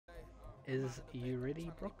Is you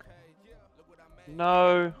ready, Brooke?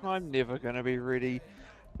 No, I'm never gonna be ready.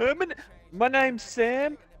 My name's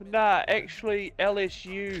Sam. Nah, actually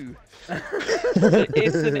LSU. The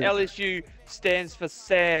S in LSU stands for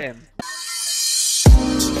Sam.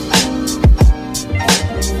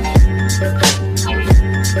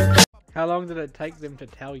 How long did it take them to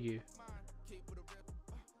tell you?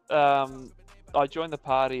 I joined the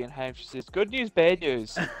party and Hampshire says, "Good news, bad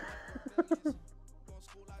news."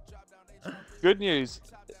 Good news.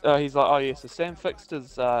 He's like, "Oh yes, so Sam fixed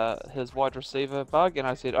his wide receiver bug," and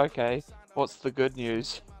I said, "Okay, what's the good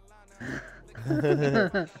news?"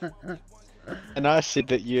 And I said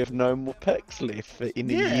that you have no more picks left for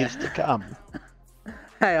any years to come.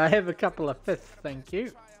 Hey, I have a couple of fifths, thank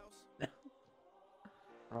you.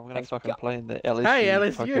 I'm gonna fucking play in the LSU. Hey,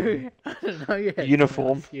 LSU! I didn't know you had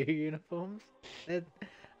uniform. LSU uniforms.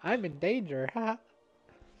 I'm in danger, huh?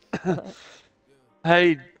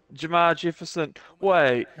 Hey, Jamar Jefferson.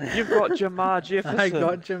 Wait, you've got Jamar Jefferson. I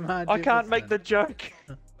got Jamar Jefferson. I can't make the joke.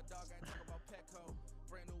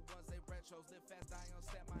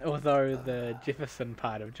 Although the Jefferson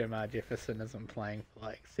part of Jamar Jefferson isn't playing for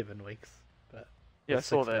like 7 weeks. But yeah, I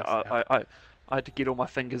saw that. I had to get all my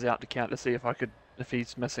fingers out to count to see if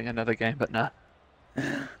he's missing another game, but nah.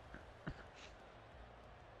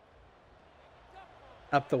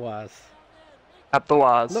 Up the wires. Up the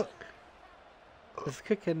wires. Look, this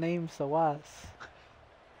kicker name's the wires.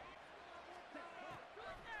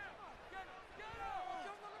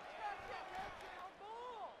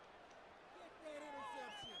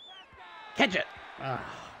 Catch it! Oh,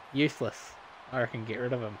 useless. I reckon get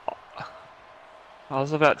rid of him. I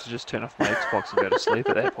was about to just turn off my Xbox and go to sleep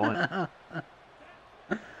at that point.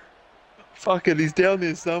 Fuck it, he's down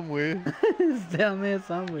there somewhere. He's down there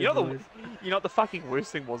somewhere. You know what the fucking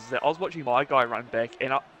worst thing was, is that I was watching my guy run back,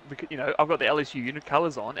 and I've got the LSU unit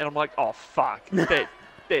colours on, and I'm like, oh fuck,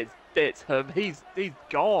 that's him. He's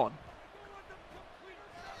gone.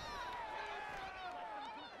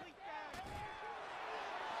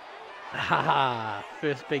 Haha,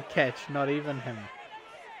 first big catch, not even him.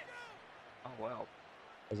 Oh wow.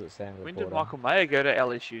 Was it Sam? When did Michael Mayer go to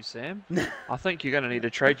LSU, Sam? I think you're going to need to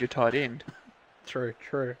trade your tight end. True.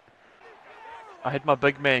 I had my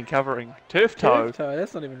big man covering turf toe. Turf toe,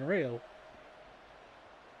 that's not even real.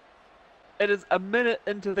 It is a minute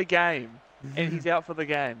into the game, and he's out for the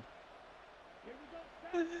game.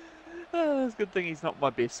 Oh, it's a good thing he's not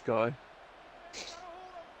my best guy.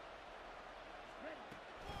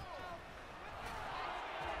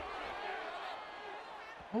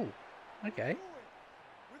 Oh, okay.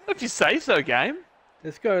 If you say so, game.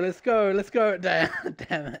 Let's go. Damn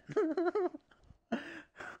it.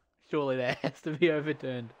 Surely that has to be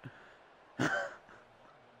overturned.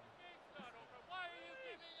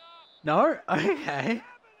 No? Okay.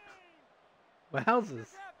 Wowzers.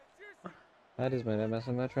 That is me, they're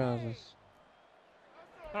messing my trousers.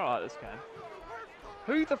 Alright, this game.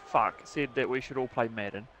 Who the fuck said that we should all play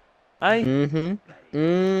Madden? Hey?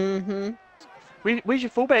 Where's your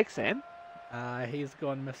fullback, Sam? He's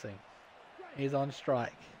gone missing. He's on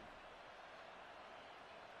strike.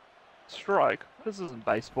 Strike? This isn't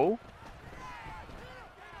baseball.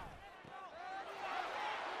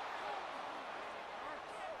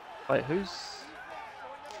 Wait, who's...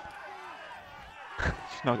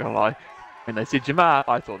 Not gonna lie. When they said Jamar,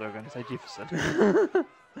 I thought they were going to say Jefferson.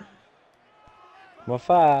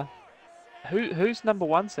 Wafa. Who's number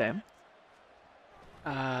one, Sam?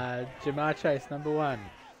 Jamar Chase, number 1.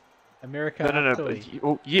 America. No. But,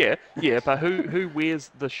 yeah, but who wears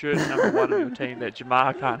the shirt number 1 on your team that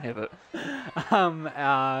Jamar can't have it?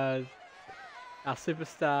 Our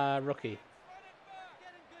superstar rookie.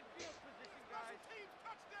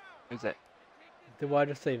 Who's that? The wide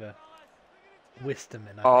receiver.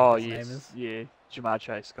 Westerman, I think his yes, name is. yeah, Jamar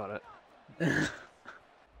Chase got it.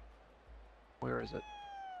 Where is it?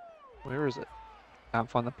 Where is it? Can't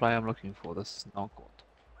find the play I'm looking for. This is not good.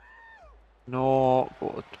 Not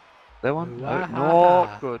good. That one? No,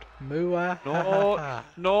 not good. Mua.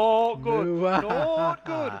 Not good. Mua. Not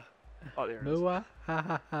good. Oh, there it is. Mua. Ha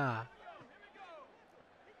ha ha.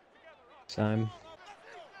 Sam.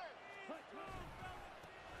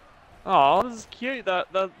 Oh, this is cute.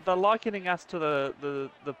 They're likening us to the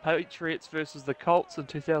Patriots versus the Colts in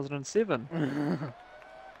 2007.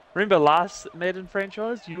 Remember last Madden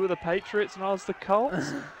franchise? You were the Patriots and I was the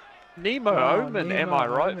Colts? Nemo Omen, Nemo am I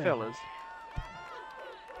right, Omen. fellas?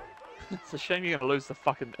 It's a shame you're going to lose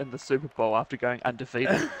in the Super Bowl after going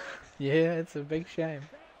undefeated. Yeah, it's a big shame.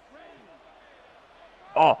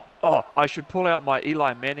 Oh, I should pull out my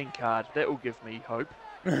Eli Manning card. That will give me hope.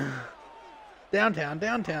 Downtown.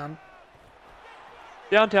 Downtown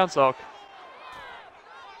sock.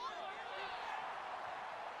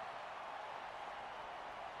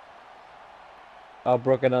 Oh,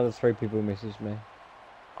 Brooke, another 3 people messaged me.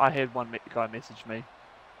 I had one guy message me.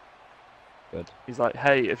 Good. He's like,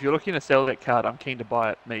 "Hey, if you're looking to sell that card, I'm keen to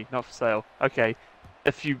buy it. Me, not for sale. Okay,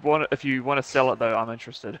 if you want to sell it though, I'm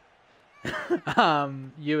interested."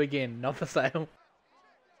 You again, not for sale.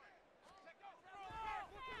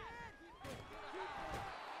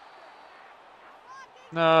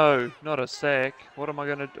 No, not a sack. What am I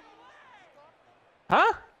gonna do?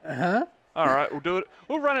 Huh? Huh? All right, we'll do it.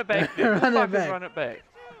 We'll run it back. Then. Run We'll it fucking back. run it back.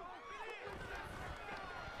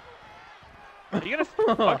 Are you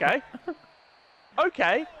gonna? Okay.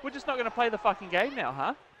 Okay, we're just not gonna play the fucking game now,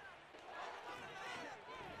 huh?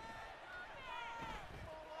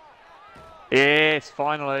 Yes,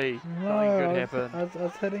 finally. Something good happened. I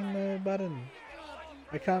was hitting the button.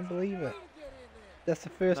 I can't believe it. That's the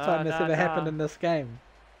first No, time this no, ever happened no. in this game.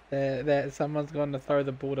 That someone's gone to throw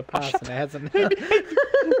the ball to pass and it hasn't. I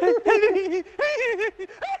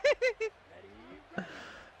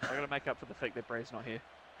gotta make up for the fact that Brad's not here.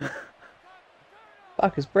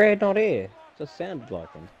 Fuck, is Brad not here? Just sounded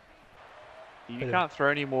like him. You can't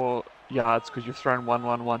throw any more yards because you've thrown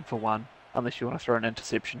 1-1-1 for 1, unless you want to throw an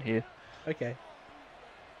interception here. Okay.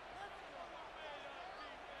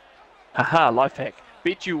 Haha, life hack.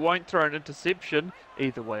 Bet you won't throw an interception.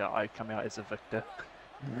 Either way, I come out as a victor.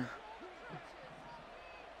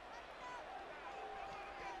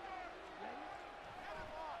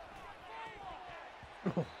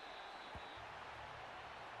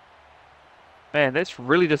 Man, that's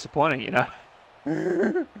really disappointing, you know.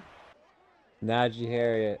 Najee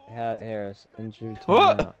Harris, injury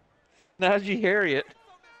What? timeout. Najee Harriet.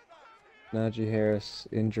 Najee Harris,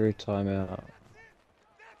 injury timeout.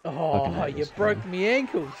 Oh, Fucking hate you this broke game. me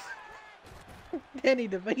ankles. Danny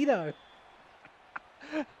DeVito.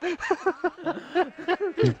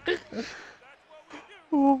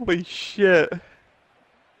 Holy shit.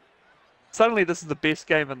 Suddenly this is the best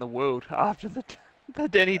game in the world after the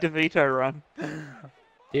Danny DeVito run.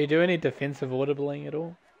 Do you do any defensive audibling at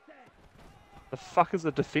all? The fuck is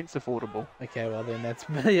a defensive audible? Okay, well then that's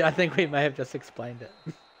me. I think we may have just explained it.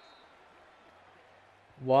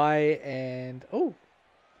 Y and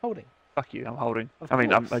holding. Fuck you, I'm holding. Of I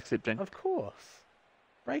mean, I'm course. accepting. Of course.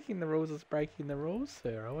 Breaking the rules is breaking the rules,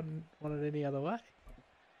 sir. I wouldn't want it any other way.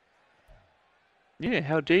 Yeah,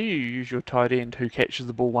 how dare you use your tight end who catches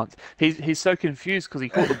the ball once? He's so confused because he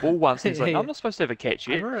caught the ball once and he's like, I'm not supposed to have a catch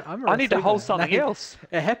yet. I'm a I need to hold receiver." something No, else.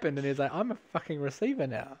 It happened and he's like, I'm a fucking receiver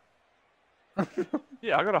now.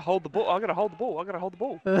 Yeah, I gotta hold the ball. I gotta hold the ball. I gotta hold the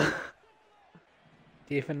ball.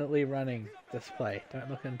 Definitely running this play. Don't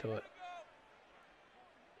look into it.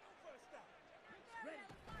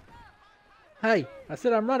 Hey, I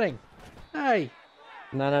said I'm running. Hey.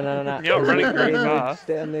 No. You're not running very Greenwood's fast.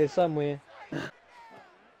 down there somewhere.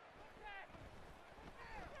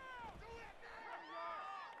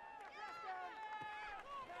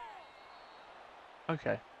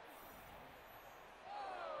 Okay.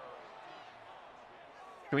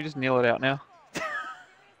 Can we just kneel it out now?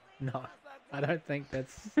 No, I don't think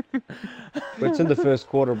that's. But it's in the first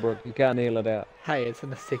quarter, Brooke. You can't kneel it out. Hey, it's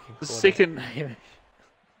in the second The quarter. second-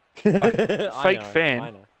 Fake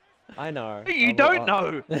fan. I know. You don't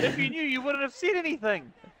know. If you knew, you wouldn't have said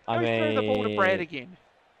anything. I Go throw the ball to Brad again.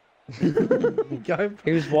 Go,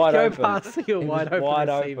 He was wide go open. past your He was wide open wide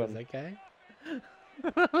receivers, open. okay?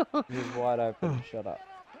 He was wide open. Shut up.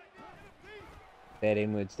 That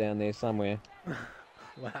inwards down there somewhere.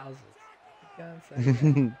 Wowzers. Can't say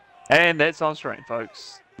that. And that's on screen,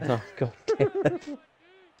 folks. Oh, god damn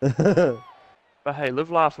it. But hey, live,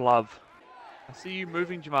 laugh, love. I see you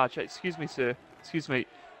moving, Jamar. Excuse me, sir. Excuse me.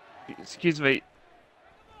 Excuse me.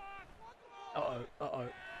 Uh-oh.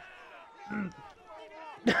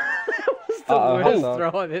 That was the Uh-oh, worst hold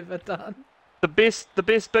throw I've ever done. The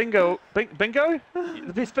best bingo. Bingo?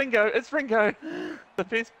 The best bingo. It's Ringo. The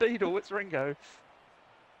best beetle. It's Ringo.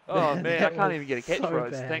 Oh man, I That can't was even get a so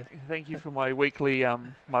catchphrase. bad. Thank you for my weekly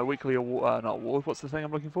award. Not award. What's the thing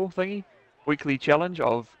I'm looking for? Thingy. Weekly challenge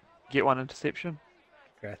of get one interception.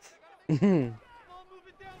 Congrats.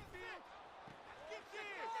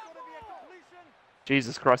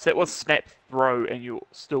 Jesus Christ, that was snap throw, and you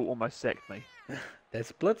still almost sacked me.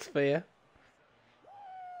 That's blitz for you.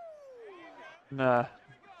 Nah.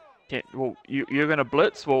 Can't, well, you're gonna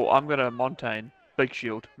blitz. Well, I'm gonna Montaigne. Big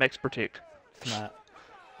shield. Max protect. Smart.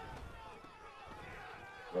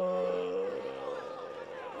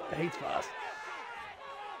 He's fast.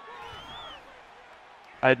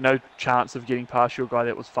 I had no chance of getting past your guy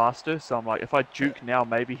that was faster, so I'm like, if I juke now,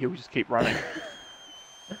 maybe he'll just keep running.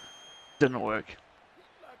 Didn't work.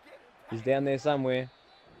 He's down there somewhere.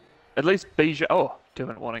 At least Bijan. Oh,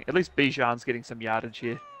 2-minute warning. At least Bijan's getting some yardage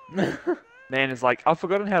here. Man is like, I've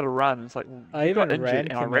forgotten how to run. It's like, well, I you even got injured ran.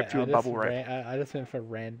 and I wrapped you in bubble wrap. I just went for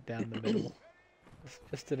ran down the middle.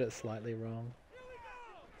 Just did it slightly wrong.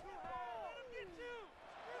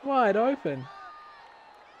 Wide open.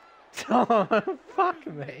 Oh, fuck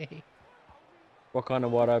me. What kind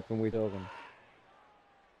of wide open we talking?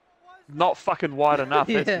 Not fucking wide enough,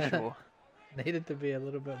 that's Yeah. for sure. Needed to be a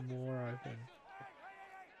little bit more open.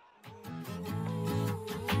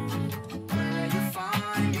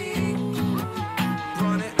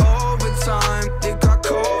 Running overtime.